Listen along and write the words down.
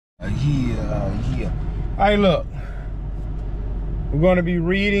Yeah. Hey, look. We're going to be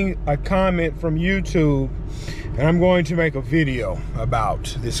reading a comment from YouTube, and I'm going to make a video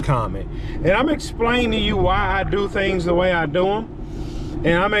about this comment. And I'm explaining to you why I do things the way I do them.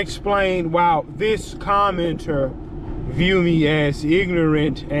 And I'm explaining why this commenter view me as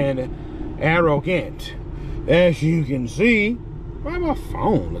ignorant and arrogant. As you can see, why my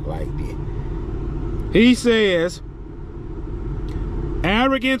phone look like this? He says,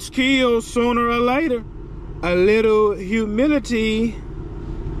 arrogance kills sooner or later. A little humility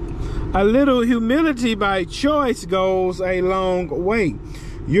by choice goes a long way.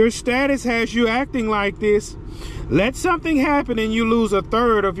 Your status has you acting like this. Let something happen and you lose a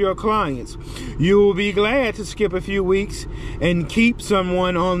third of your clients. You will be glad to skip a few weeks and keep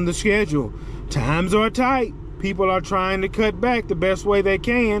someone on the schedule. Times are tight. People are trying to cut back the best way they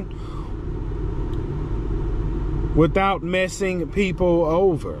can without messing people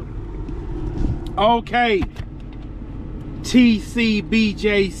over. Okay,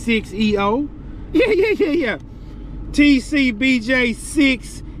 TCBJ6EO. Yeah.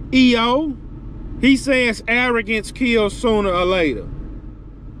 TCBJ6EO. He says arrogance kills sooner or later.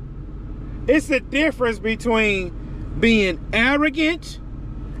 It's a difference between being arrogant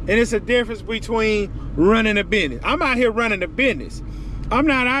and it's a difference between running a business. I'm out here running a business. I'm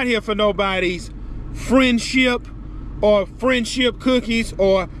not out here for nobody's friendship or friendship cookies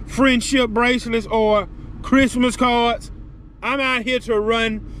or friendship bracelets or Christmas cards. I'm out here to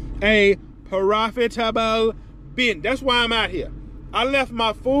run a profitable business. That's why I'm out here. I left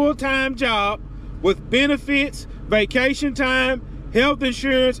my full-time job with benefits, vacation time, health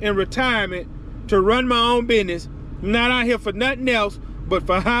insurance, and retirement to run my own business. I'm not out here for nothing else but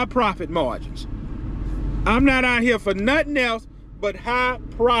for high profit margins. I'm not out here for nothing else but high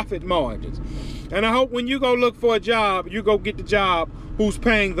profit margins. And I hope when you go look for a job, you go get the job who's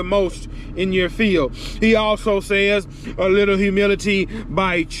paying the most in your field. He also says a little humility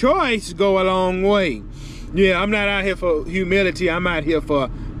by choice go a long way. Yeah, I'm not out here for humility. I'm out here for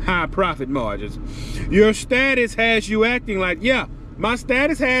high profit margins. Your status has you acting like, yeah, my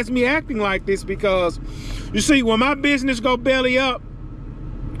status has me acting like this because, you see, when my business go belly up,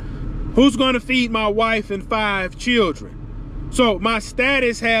 who's going to feed my wife and 5 children? So my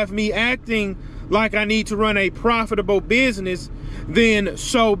status have me acting like I need to run a profitable business, then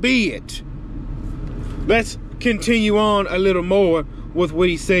so be it. Let's continue on a little more with what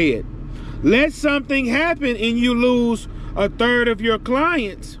he said. Let something happen and you lose a third of your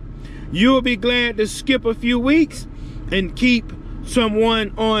clients. You'll be glad to skip a few weeks and keep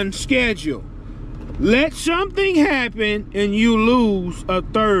someone on schedule. Let something happen and you lose a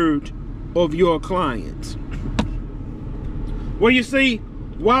third of your clients. Well, you see,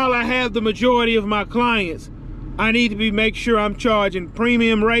 while I have the majority of my clients, I need to make sure I'm charging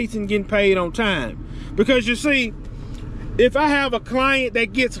premium rates and getting paid on time. Because you see, if I have a client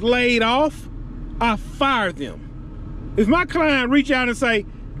that gets laid off, I fire them. If my client reach out and say,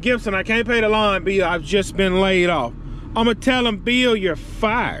 Gibson, I can't pay the lawn bill, I've just been laid off, I'm gonna tell them, Bill, you're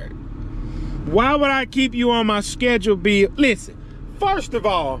fired. Why would I keep you on my schedule, Bill? Listen, first of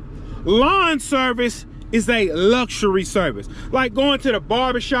all, lawn service is a luxury service. Like going to the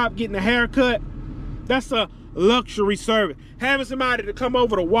barbershop, getting a haircut, that's a luxury service. Having somebody to come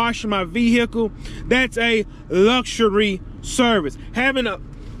over to wash my vehicle, that's a luxury service. Having a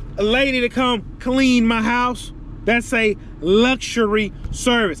lady to come clean my house, that's a luxury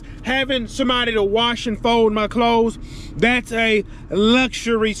service. Having somebody to wash and fold my clothes, that's a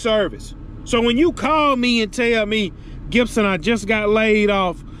luxury service. So when you call me and tell me, Gibson, I just got laid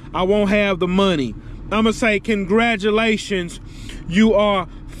off, I won't have the money, I'm gonna say, congratulations, you are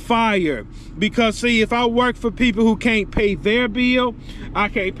fired. Because see, if I work for people who can't pay their bill, I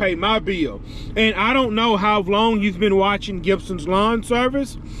can't pay my bill. And I don't know how long you've been watching Gibson's Lawn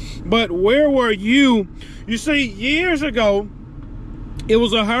Service, but where were you? You see, years ago, it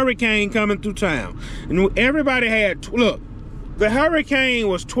was a hurricane coming through town. And everybody had, look, the hurricane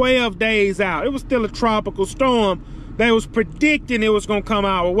was 12 days out. It was still a tropical storm. They was predicting it was gonna come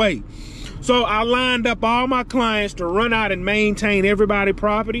our way. So I lined up all my clients to run out and maintain everybody's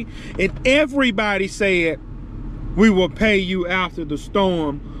property, and everybody said, we will pay you after the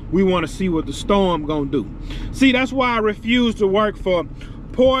storm. We want to see what the storm gonna do. See, that's why I refuse to work for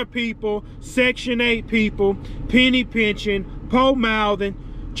poor people, Section 8 people, penny pinching, poor mouthing,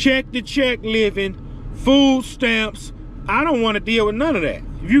 check to check living, food stamps. I don't want to deal with none of that.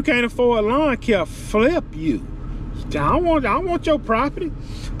 If you can't afford lawn care, flip you. I want your property.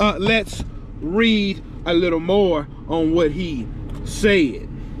 Let's read a little more on what he said.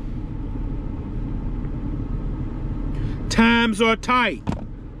 Times are tight.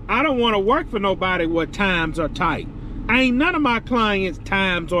 I don't want to work for nobody where times are tight. Ain't none of my clients'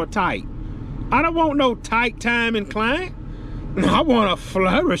 times are tight. I don't want no tight timing client. I want a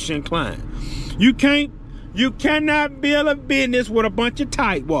flourishing client. You cannot build a business with a bunch of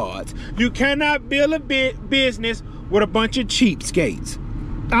tightwads. You cannot build a business with a bunch of cheapskates.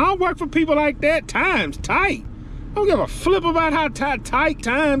 I don't work for people like that. Time's tight. I don't give a flip about how tight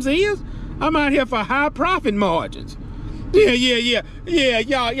times is. I'm out here for high profit margins. Yeah.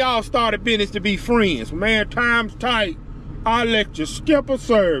 Y'all started business to be friends. Man, time's tight. I'll let you skip a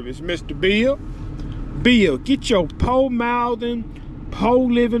service, Mr. Bill. Bill, get your pole-mouthing,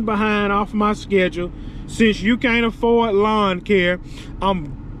 pole-living behind off my schedule. Since you can't afford lawn care,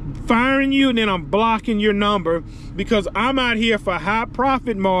 I'm firing you and then I'm blocking your number because I'm out here for high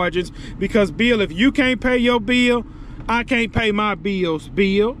profit margins. Because, Bill, if you can't pay your bill, I can't pay my bills,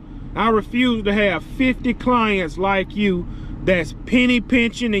 Bill. I refuse to have 50 clients like you that's penny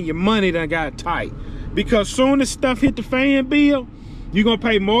pinching and your money done got tight. Because soon as stuff hit the fan, Bill, you're going to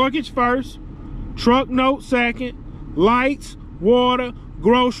pay mortgage first, truck note second, lights, water,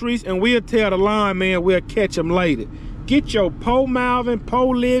 groceries, and we'll tell the lawn man we'll catch him later. Get your pole-mouthing,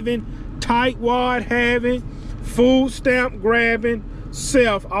 pole-living, tightwad having, food stamp grabbing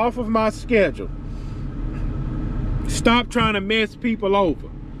self off of my schedule. Stop trying to mess people over.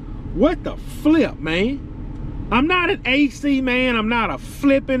 What the flip, man? I'm not an AC man. I'm not a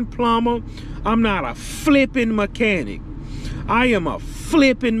flipping plumber. I'm not a flipping mechanic. I am a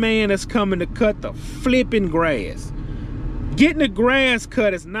flipping man that's coming to cut the flipping grass. Getting the grass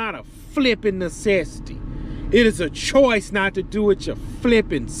cut is not a flipping necessity. It is a choice not to do it your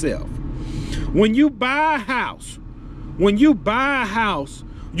flipping self. When you buy a house,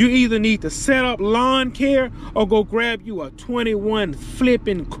 you either need to set up lawn care or go grab you a 21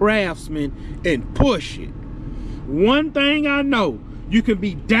 flipping Craftsman and push it. One thing I know, you can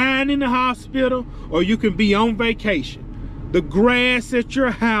be dying in the hospital or you can be on vacation. The grass at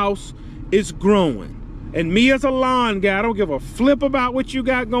your house is growing. And me as a lawn guy, I don't give a flip about what you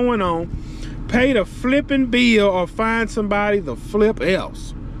got going on. Pay the flipping bill or find somebody to flip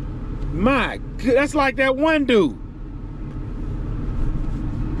else. My God, that's like that one dude.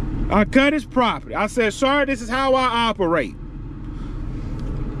 I cut his property. I said, sir, this is how I operate.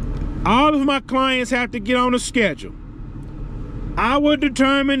 All of my clients have to get on a schedule. I will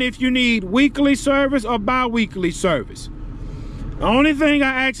determine if you need weekly service or bi-weekly service. The only thing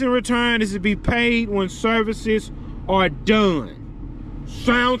I ask in return is to be paid when services are done.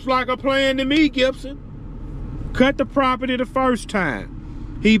 Sounds like a plan to me, Gibson. Cut the property the first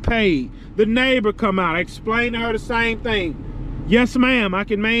time. He paid. The neighbor come out. I explained to her the same thing. Yes, ma'am, I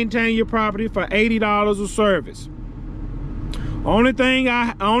can maintain your property for $80 a service. Only thing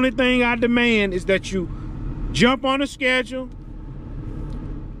I demand is that you jump on the schedule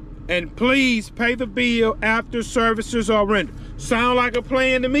and please pay the bill after services are rendered. Sound like a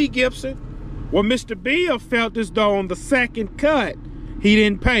plan to me, Gibson. Well, Mr. Bill felt as though on the second cut, he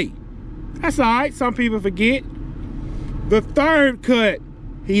didn't pay. That's all right, some people forget. The third cut,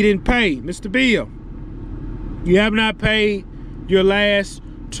 he didn't pay. Mr. Bill, you have not paid your last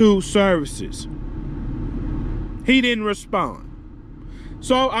 2 services. He didn't respond.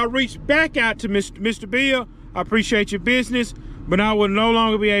 So I reached back out to Mr. Bill. I appreciate your business, but I will no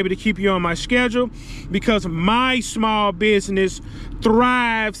longer be able to keep you on my schedule because my small business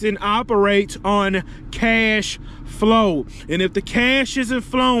thrives and operates on cash flow. And if the cash isn't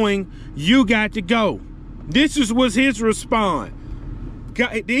flowing, you got to go. This was his response.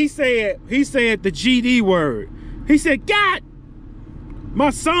 He said the GD word. He said, God, my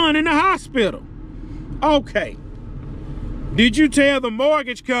son in the hospital. Okay. Did you tell the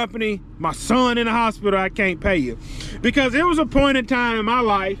mortgage company, my son in the hospital, I can't pay you? Because there was a point in time in my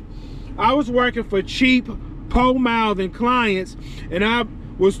life, I was working for cheap, pole-mouthing clients, and I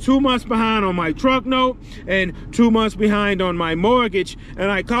was 2 months behind on my truck note and 2 months behind on my mortgage. And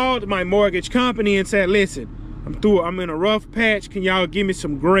I called my mortgage company and said, listen, I'm in a rough patch. Can y'all give me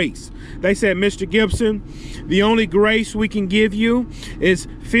some grace? They said, Mr. Gibson, the only grace we can give you is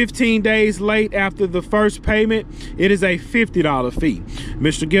 15 days late after the first payment. It is a $50 fee,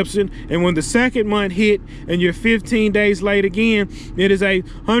 Mr. Gibson. And when the second month hit and you're 15 days late again, it is a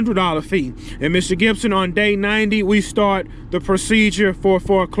 $100 fee. And Mr. Gibson, on day 90, we start the procedure for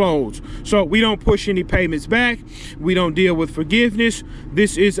foreclosure. So we don't push any payments back. We don't deal with forgiveness.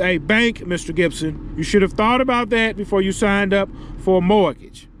 This is a bank, Mr. Gibson. You should have thought about that before you signed up for a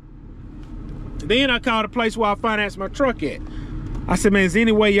mortgage. Then I called a place where I financed my truck at. I said, man, is there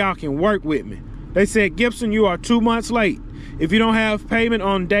any way y'all can work with me? They said, Gibson, you are 2 months late. If you don't have payment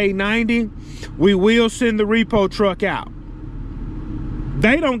on day 90, we will send the repo truck out.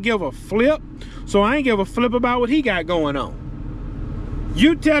 They don't give a flip, so I ain't give a flip about what he got going on.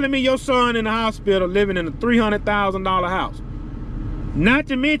 You telling me your son in the hospital living in a $300,000 house. Not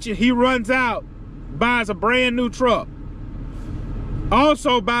to mention he runs out, buys a brand new truck.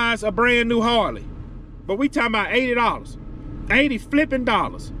 Also buys a brand new Harley. But we talking about $80. 80 flipping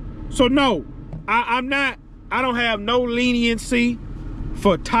dollars. So no, I don't have no leniency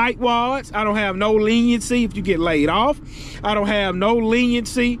for tightwads. I don't have no leniency if you get laid off. I don't have no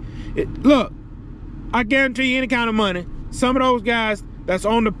leniency. Look, I guarantee you any kind of money, some of those guys that's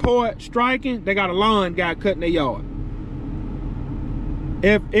on the port striking, they got a lawn guy cutting their yard.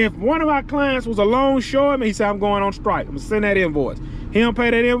 If one of our clients was a longshoreman, he said, I'm going on strike. I'm gonna send that invoice. He don't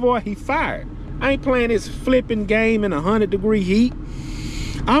pay that invoice, he fired. I ain't playing this flipping game in 100-degree heat.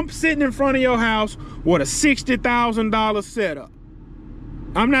 I'm sitting in front of your house with a $60,000 setup.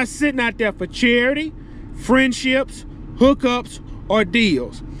 I'm not sitting out there for charity, friendships, hookups, or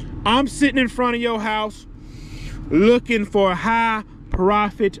deals. I'm sitting in front of your house looking for high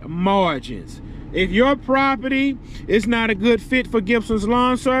profit margins. If your property is not a good fit for Gibson's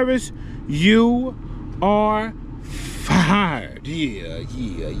Lawn Service, you are fired. Yeah.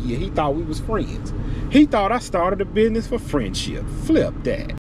 He thought we was friends. He thought I started a business for friendship. Flip that.